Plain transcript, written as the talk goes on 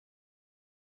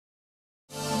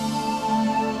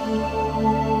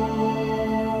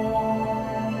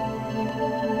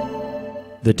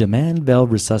The demand valve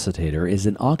resuscitator is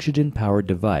an oxygen-powered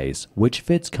device which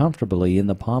fits comfortably in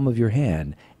the palm of your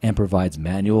hand and provides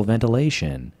manual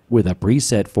ventilation with a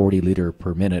preset 40-liter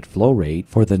per minute flow rate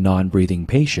for the non-breathing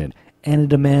patient and a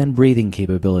demand breathing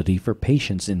capability for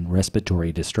patients in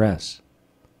respiratory distress.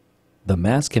 The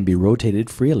mask can be rotated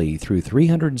freely through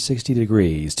 360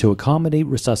 degrees to accommodate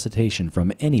resuscitation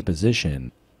from any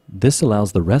position. This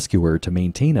allows the rescuer to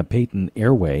maintain a patent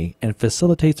airway and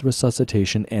facilitates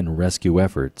resuscitation and rescue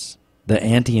efforts. The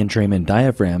anti-entrainment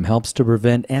diaphragm helps to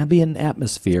prevent ambient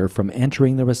atmosphere from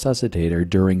entering the resuscitator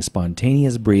during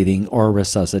spontaneous breathing or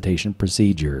resuscitation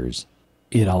procedures.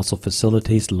 It also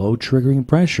facilitates low triggering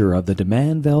pressure of the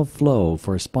demand valve flow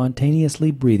for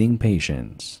spontaneously breathing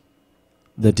patients.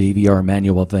 The DVR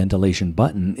manual ventilation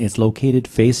button is located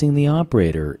facing the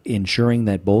operator, ensuring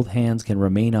that both hands can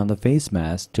remain on the face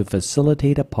mask to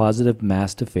facilitate a positive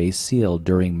mask-to-face seal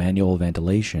during manual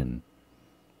ventilation.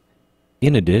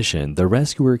 In addition, the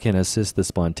rescuer can assist the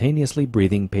spontaneously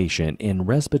breathing patient in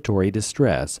respiratory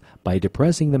distress by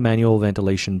depressing the manual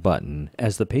ventilation button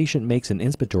as the patient makes an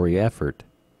inspiratory effort.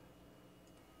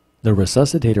 The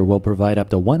resuscitator will provide up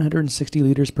to 160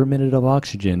 liters per minute of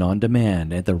oxygen on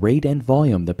demand at the rate and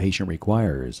volume the patient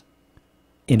requires.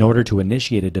 In order to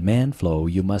initiate a demand flow,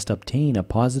 you must obtain a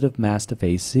positive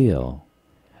mask-to-face seal.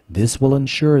 This will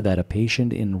ensure that a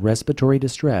patient in respiratory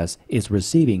distress is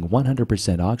receiving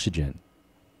 100% oxygen.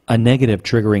 A negative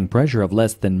triggering pressure of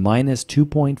less than minus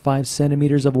 2.5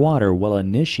 centimeters of water will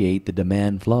initiate the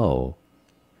demand flow.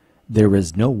 There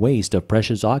is no waste of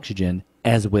precious oxygen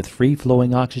as with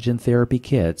free-flowing oxygen therapy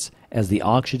kits, as the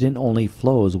oxygen only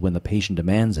flows when the patient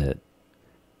demands it.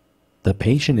 The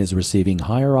patient is receiving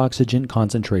higher oxygen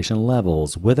concentration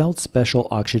levels without special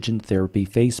oxygen therapy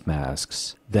face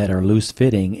masks that are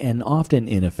loose-fitting and often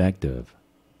ineffective.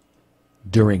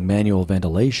 During manual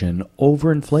ventilation,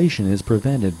 overinflation is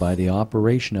prevented by the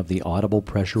operation of the audible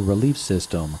pressure relief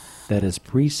system that is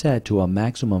preset to a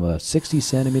maximum of 60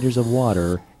 centimeters of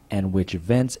water and which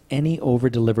vents any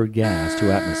over-delivered gas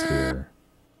to atmosphere.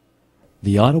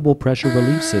 The audible pressure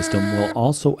relief system will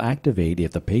also activate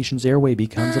if the patient's airway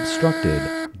becomes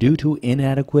obstructed due to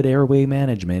inadequate airway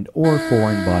management or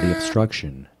foreign body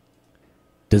obstruction.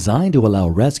 Designed to allow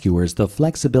rescuers the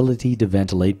flexibility to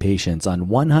ventilate patients on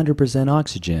 100%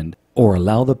 oxygen or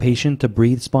allow the patient to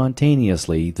breathe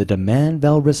spontaneously, the demand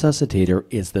valve resuscitator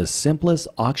is the simplest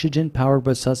oxygen-powered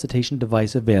resuscitation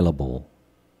device available.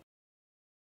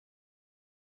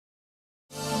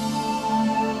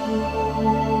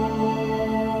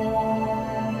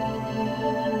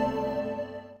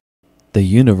 The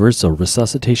universal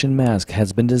resuscitation mask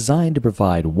has been designed to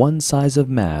provide one size of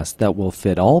mask that will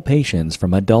fit all patients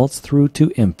from adults through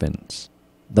to infants.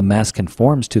 The mask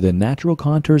conforms to the natural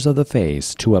contours of the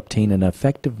face to obtain an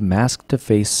effective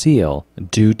mask-to-face seal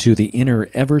due to the inner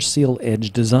ever-seal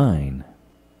edge design.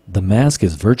 The mask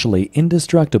is virtually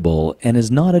indestructible and is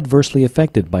not adversely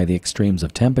affected by the extremes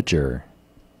of temperature.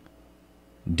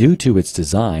 Due to its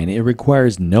design, it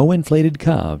requires no inflated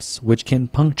cuffs, which can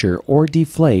puncture or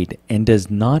deflate, and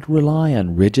does not rely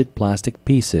on rigid plastic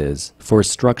pieces for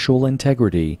structural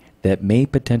integrity that may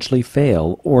potentially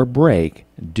fail or break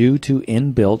due to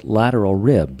inbuilt lateral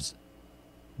ribs.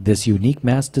 This unique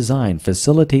mask design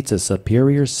facilitates a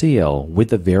superior seal with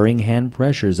the varying hand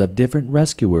pressures of different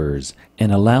rescuers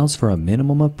and allows for a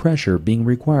minimum of pressure being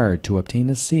required to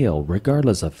obtain a seal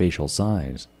regardless of facial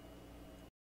size.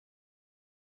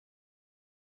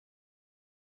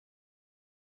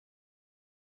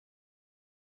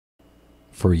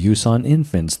 For use on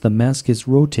infants, the mask is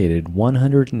rotated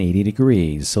 180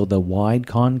 degrees so the wide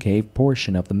concave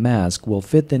portion of the mask will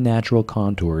fit the natural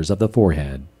contours of the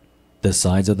forehead. The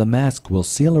sides of the mask will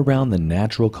seal around the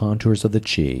natural contours of the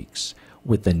cheeks,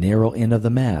 with the narrow end of the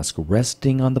mask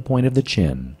resting on the point of the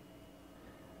chin.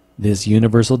 This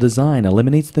universal design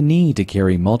eliminates the need to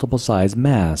carry multiple size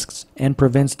masks and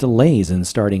prevents delays in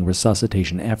starting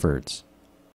resuscitation efforts.